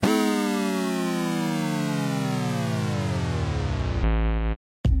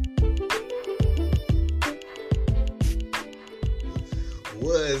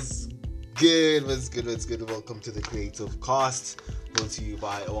good? What's good? Welcome to the Creative Cast, brought to you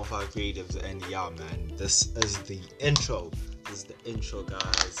by 015 Creatives. And yeah, man, this is the intro.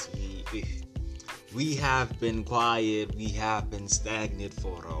 Guys. We have been quiet. We have been stagnant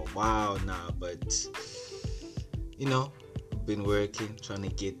for a while now, but been working, trying to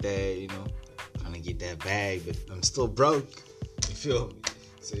get there. Trying to get that bag, but I'm still broke. You feel me?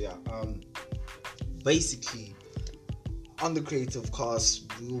 So yeah, basically, on the Creative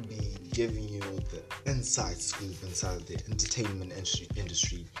Cast, we'll be giving you the inside scoop inside the entertainment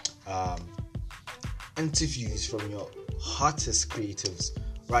industry. Interviews from your hottest creatives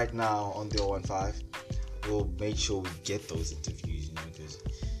right now on the 015. We'll make sure we get those interviews, because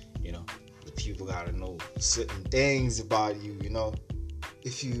the people gotta know certain things about you.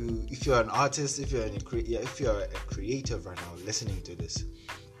 If you're an artist, if you're a creative right now listening to this,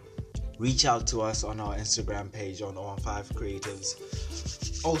 reach out to us on our Instagram page on 015 Creatives.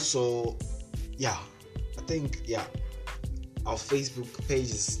 Also, our Facebook page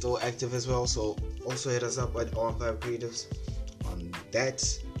is still active as well. So also hit us up at 015 Creatives on that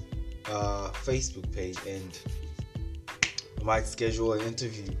Facebook page, and I might schedule an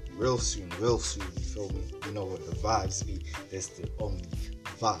interview real soon. You feel me? You know what the vibes be. That's the only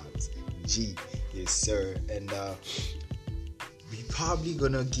vibes. G, yes sir. And we probably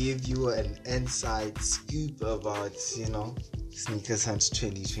gonna give you an inside scoop about Sneakers Hunt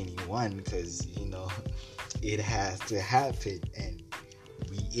 2021, because it has to happen and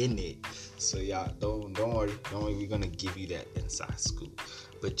we in it. So yeah, don't worry, we're gonna give you that inside scoop.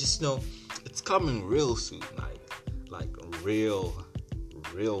 But just know it's coming real soon, like real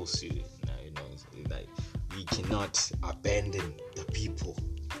soon. Like we cannot abandon the people.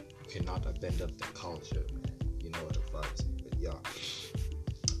 We cannot abandon the culture, man. You know what it was. But yeah.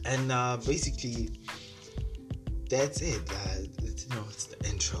 And basically that's it, guys. It's the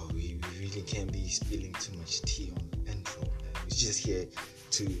intro. We really can't be spilling too much tea on the intro, man. We're just here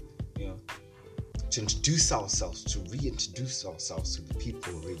to introduce ourselves, to reintroduce ourselves to the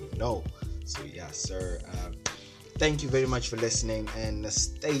people who already know. So yeah, sir. Thank you very much for listening, and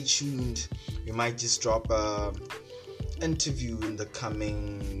stay tuned. We might just drop a interview in the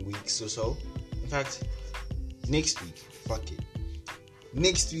coming weeks or so. In fact, next week. Fuck it.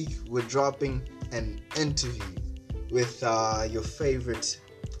 Next week we're dropping an interview with your favorite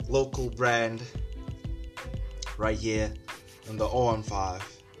local brand right here on the 015.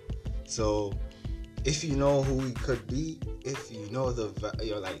 So if you know who we could be, if you know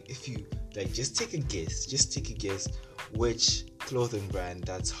just take a guess which clothing brand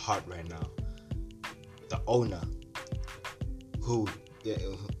that's hot right now. The owner,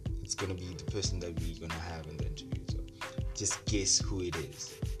 it's gonna be the person that we're gonna have in the interview. So just guess who it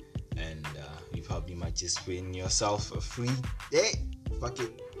is, and you probably might just win yourself a free. Fuck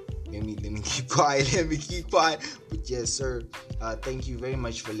it. Let me keep quiet. But yes, sir. Thank you very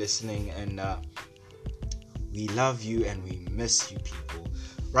much for listening, and we love you and we miss you, people.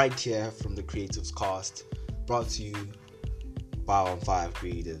 Right here from the Creatives Cast, brought to you by 015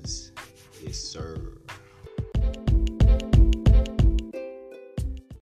 Creatives. Yes, sir.